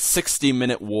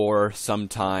 60-minute war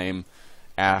sometime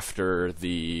after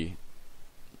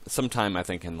sometime I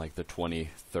think in like the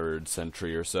 23rd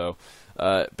century or so,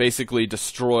 basically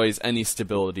destroys any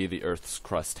stability the Earth's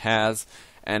crust has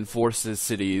and forces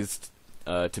cities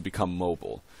to become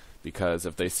mobile. Because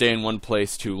if they stay in one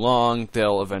place too long,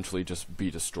 they'll eventually just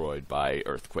be destroyed by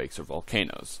earthquakes or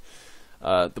volcanoes.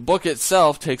 The book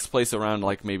itself takes place around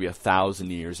like maybe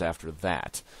 1,000 years after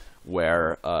that,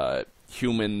 where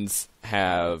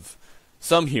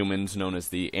some humans known as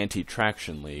the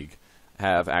Anti-Traction League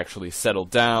have actually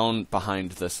settled down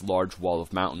behind this large wall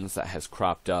of mountains that has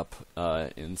cropped up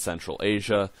in Central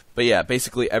Asia. But yeah,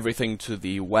 basically everything to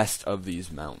the west of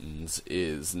these mountains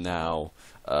is now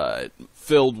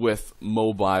filled with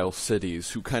mobile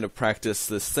cities who kind of practice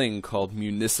this thing called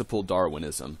municipal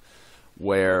Darwinism,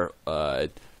 where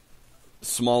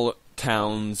small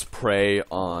towns prey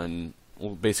on,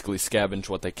 well, basically scavenge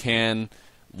what they can,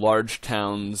 large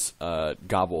towns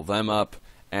gobble them up,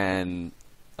 and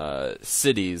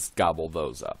cities gobble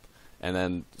those up. And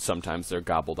then sometimes they're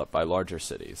gobbled up by larger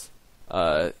cities.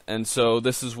 And so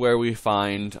this is where we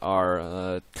find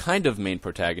our kind of main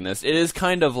protagonist. It is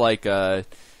kind of like a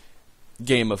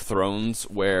Game of Thrones,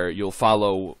 where you'll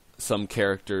follow some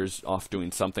characters off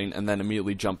doing something and then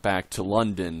immediately jump back to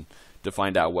London to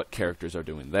find out what characters are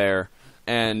doing there.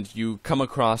 And you come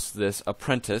across this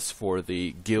apprentice for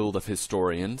the Guild of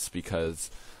Historians, because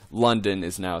London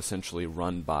is now essentially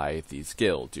run by these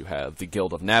guilds. You have the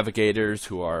Guild of Navigators,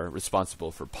 who are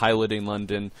responsible for piloting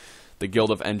London, the Guild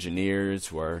of Engineers,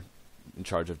 who are in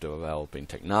charge of developing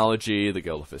technology, the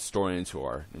Guild of Historians, who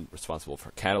are responsible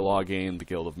for cataloging, the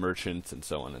Guild of Merchants, and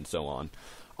so on and so on.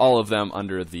 All of them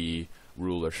under the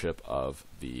rulership of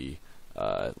the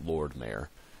Lord Mayor.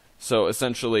 So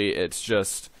essentially it's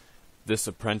just this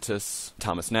apprentice,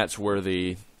 Thomas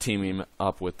Natsworthy, teaming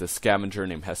up with this scavenger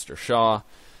named Hester Shaw.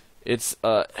 It's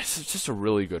just a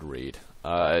really good read.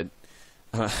 I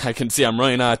can see I'm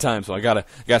running out of time, so I gotta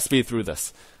speed through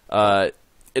this.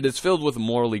 It is filled with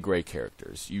morally gray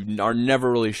characters. You are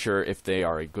never really sure if they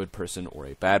are a good person or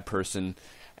a bad person,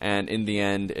 and in the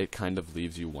end, it kind of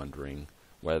leaves you wondering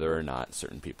whether or not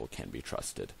certain people can be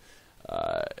trusted.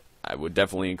 I would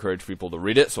definitely encourage people to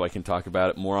read it so I can talk about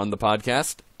it more on the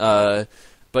podcast.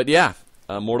 But yeah,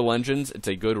 Mortal Engines, it's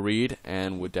a good read,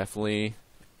 and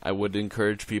I would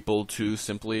encourage people to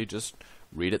simply just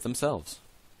read it themselves.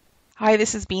 Hi,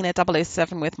 this has been a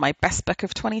 007 with my best book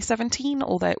of 2017,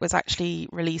 although it was actually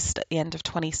released at the end of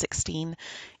 2016.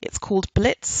 It's called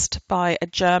Blitzed by a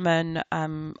German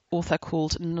author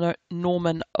called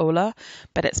Norman Ohler,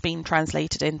 but it's been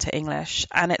translated into English.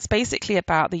 And it's basically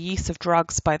about the use of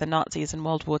drugs by the Nazis in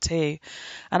World War II.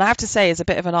 And I have to say, as a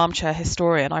bit of an armchair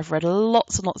historian, I've read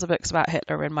lots and lots of books about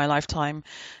Hitler in my lifetime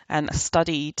and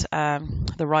studied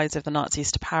the rise of the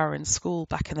Nazis to power in school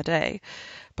back in the day.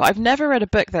 But I've never read a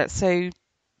book that so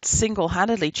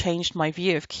single-handedly changed my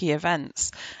view of key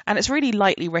events. And it's really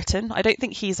lightly written. I don't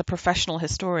think he's a professional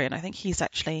historian. I think he's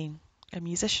actually a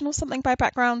musician or something by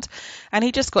background. And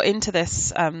he just got into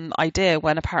this idea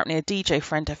when apparently a DJ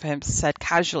friend of him said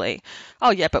casually,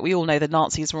 "Oh yeah, but we all know the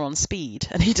Nazis were on speed."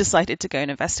 And he decided to go and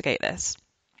investigate this.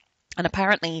 And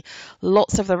apparently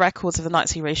lots of the records of the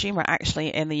Nazi regime were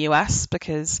actually in the US,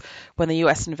 because when the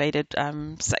US invaded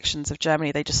sections of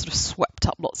Germany, they just sort of swept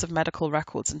up lots of medical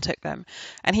records and took them.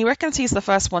 And he reckons he's the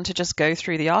first one to just go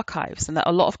through the archives, and that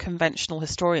a lot of conventional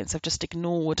historians have just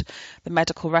ignored the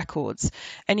medical records.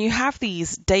 And you have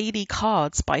these daily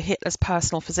cards by Hitler's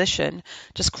personal physician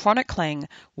just chronicling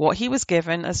what he was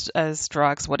given as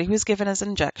drugs, what he was given as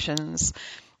injections,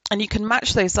 And you can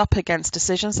match those up against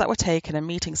decisions that were taken and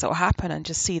meetings that will happen and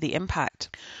just see the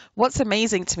impact. What's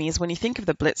amazing to me is when you think of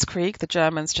the Blitzkrieg, the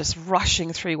Germans just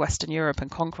rushing through Western Europe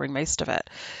and conquering most of it.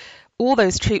 All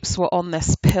those troops were on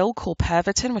this pill called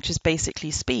Pervitin, which is basically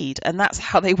speed, and that's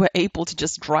how they were able to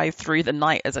just drive through the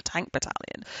night as a tank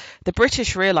battalion. The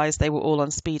British realised they were all on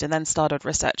speed and then started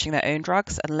researching their own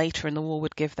drugs, and later in the war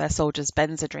would give their soldiers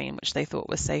Benzedrine, which they thought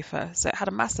was safer. So it had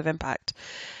a massive impact.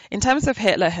 In terms of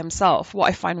Hitler himself, what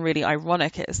I find really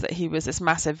ironic is that he was this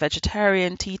massive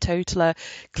vegetarian, teetotaler,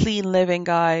 clean living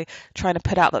guy, trying to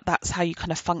put out that that's how you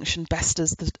kind of function best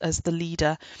as the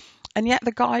leader. And yet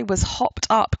the guy was hopped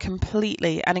up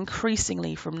completely and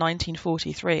increasingly from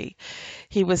 1943.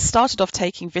 He was started off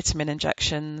taking vitamin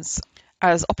injections.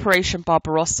 As Operation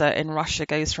Barbarossa in Russia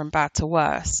goes from bad to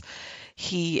worse,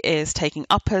 he is taking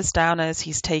uppers, downers,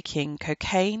 he's taking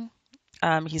cocaine,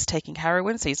 he's taking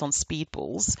heroin, so he's on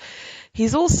speedballs.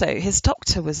 His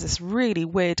doctor was this really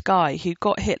weird guy who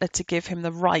got Hitler to give him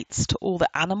the rights to all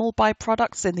the animal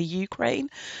byproducts in the Ukraine.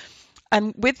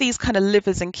 And with these kind of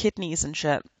livers and kidneys and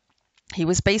shit, he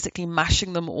was basically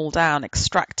mashing them all down,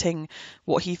 extracting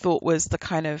what he thought was the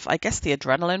kind of, I guess, the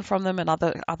adrenaline from them and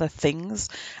other things,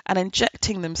 and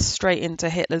injecting them straight into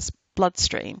Hitler's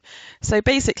bloodstream. So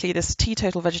basically, this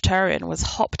teetotal vegetarian was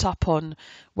hopped up on,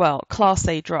 well, Class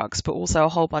A drugs, but also a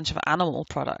whole bunch of animal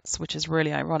products, which is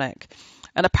really ironic.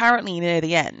 And apparently near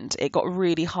the end, it got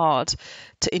really hard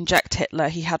to inject Hitler.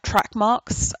 He had track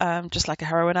marks, just like a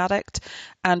heroin addict.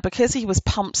 And because he was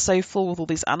pumped so full with all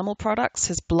these animal products,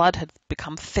 his blood had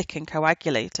become thick and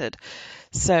coagulated.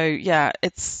 So, yeah,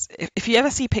 if you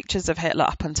ever see pictures of Hitler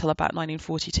up until about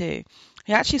 1942,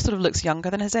 he actually sort of looks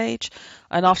younger than his age.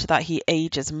 And after that, he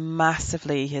ages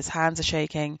massively. His hands are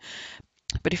shaking.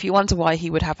 But if you wonder why he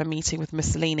would have a meeting with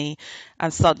Mussolini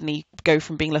and suddenly go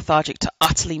from being lethargic to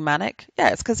utterly manic, yeah,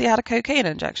 it's because he had a cocaine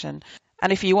injection.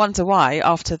 And if you wonder why,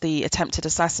 after the attempted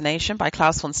assassination by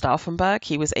Klaus von Stauffenberg,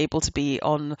 he was able to be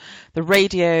on the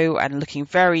radio and looking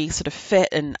very sort of fit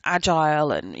and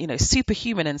agile and, you know,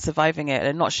 superhuman in surviving it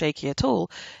and not shaky at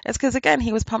all, it's because, again,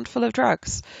 he was pumped full of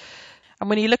drugs. And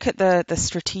when you look at the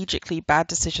strategically bad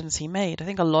decisions he made, I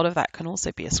think a lot of that can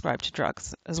also be ascribed to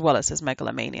drugs, as well as his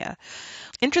megalomania.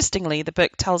 Interestingly, the book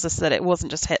tells us that it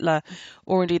wasn't just Hitler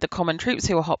or indeed the common troops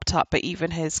who were hopped up, but even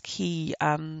his key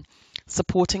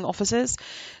supporting officers.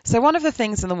 So one of the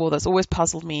things in the war that's always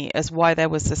puzzled me is why there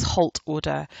was this halt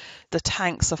order. The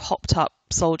tanks of hopped up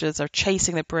soldiers are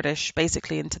chasing the British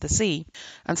basically into the sea,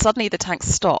 and suddenly the tanks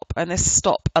stop, and this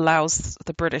stop allows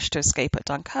the British to escape at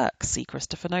Dunkirk. See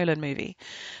Christopher Nolan movie.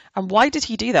 And why did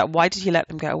he do that? Why did he let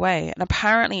them get away? And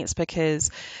apparently it's because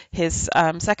his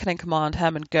second in command,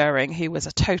 Hermann Goering, who was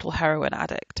a total heroin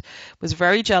addict, was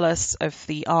very jealous of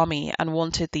the army and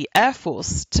wanted the Air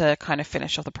Force to kind of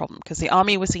finish off the problem, because the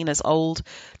army was seen as old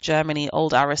Germany,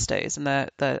 old aristos, and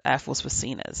the Air Force was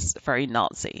seen as very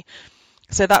Nazi.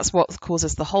 So that's what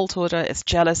causes the halt order. It's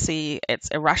jealousy, it's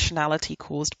irrationality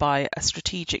caused by a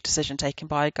strategic decision taken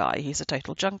by a guy who's a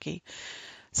total junkie.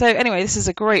 So anyway, this is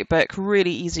a great book,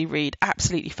 really easy read,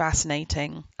 absolutely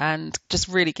fascinating, and just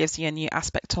really gives you a new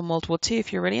aspect on World War II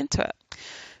if you're really into it.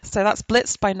 So that's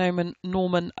Blitzed by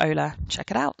Norman Ola.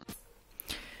 Check it out.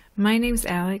 My name's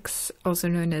Alix, also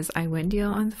known as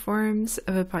Aiwendil on the forums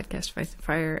of a podcast Fight the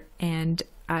Fire, and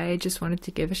I just wanted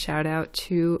to give a shout out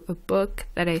to a book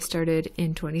that I started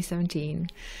in 2017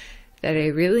 that I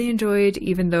really enjoyed,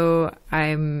 even though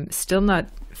I'm still not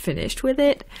finished with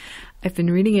it. I've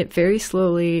been reading it very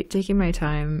slowly, taking my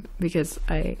time, because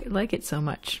I like it so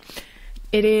much.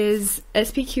 It is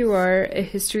SPQR, A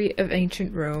History of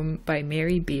Ancient Rome by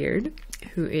Mary Beard,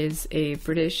 who is a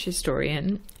British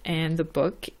historian, and the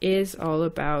book is all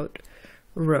about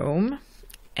Rome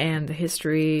and the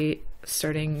history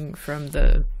starting from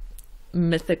the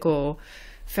mythical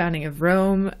founding of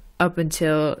Rome up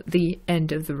until the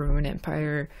end of the Roman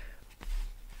Empire.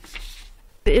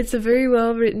 It's a very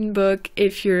well written book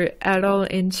if you're at all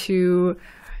into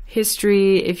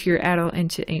history, if you're at all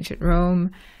into ancient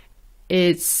Rome.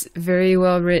 It's very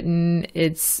well written,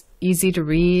 it's easy to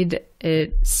read,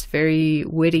 it's very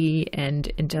witty and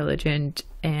intelligent,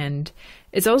 and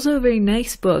it's also a very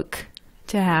nice book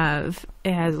to have.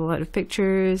 It has a lot of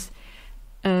pictures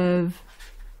of,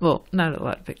 well, not a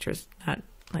lot of pictures, not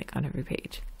like on every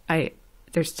page.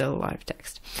 There's still a lot of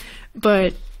text,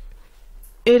 but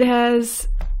it has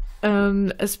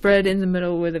a spread in the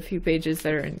middle with a few pages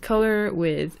that are in color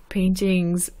with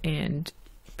paintings and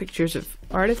pictures of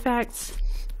artifacts.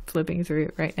 Flipping through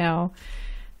it right now.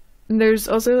 And there's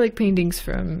also like paintings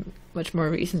from much more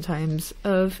recent times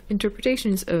of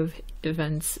interpretations of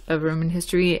events of Roman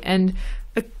history, and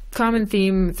a common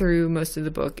theme through most of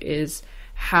the book is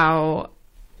how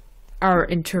our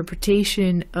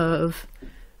interpretation of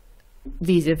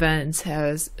these events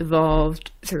has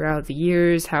evolved throughout the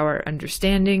years, how our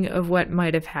understanding of what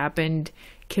might have happened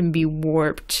can be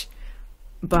warped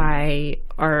by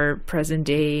our present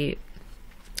day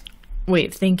way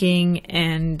of thinking,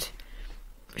 and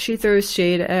she throws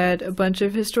shade at a bunch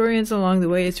of historians along the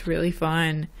way. It's really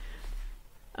fun.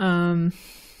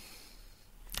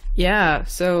 Yeah,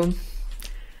 so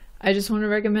I just want to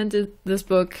recommend this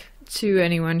book to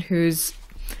anyone who's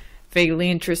vaguely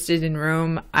interested in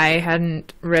Rome. I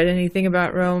hadn't read anything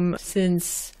about Rome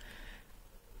since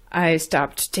I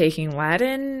stopped taking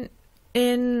Latin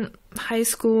in high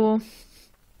school,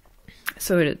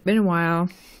 so it had been a while,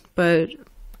 but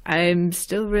I'm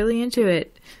still really into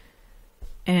it.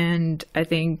 And I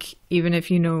think even if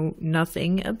you know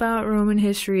nothing about Roman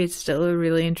history, it's still a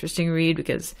really interesting read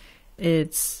because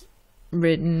it's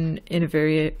written in a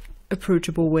very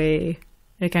approachable way.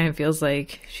 It kind of feels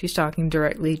like she's talking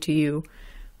directly to you,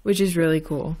 which is really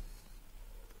cool.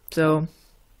 So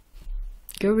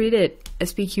go read it.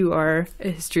 SPQR, A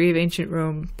History of Ancient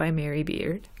Rome by Mary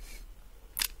Beard.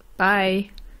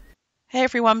 Bye. Hey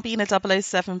everyone, Bina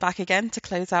 007 back again to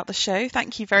close out the show.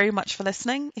 Thank you very much for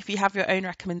listening. If you have your own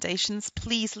recommendations,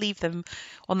 please leave them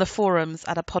on the forums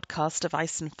at A Podcast of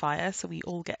Ice and Fire, so we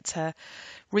all get to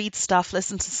read stuff,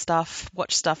 listen to stuff,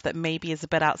 watch stuff that maybe is a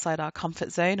bit outside our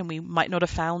comfort zone and we might not have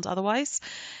found otherwise.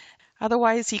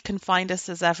 Otherwise, you can find us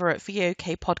as ever at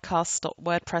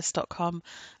vokpodcast.wordpress.com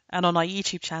and on our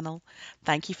YouTube channel.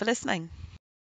 Thank you for listening.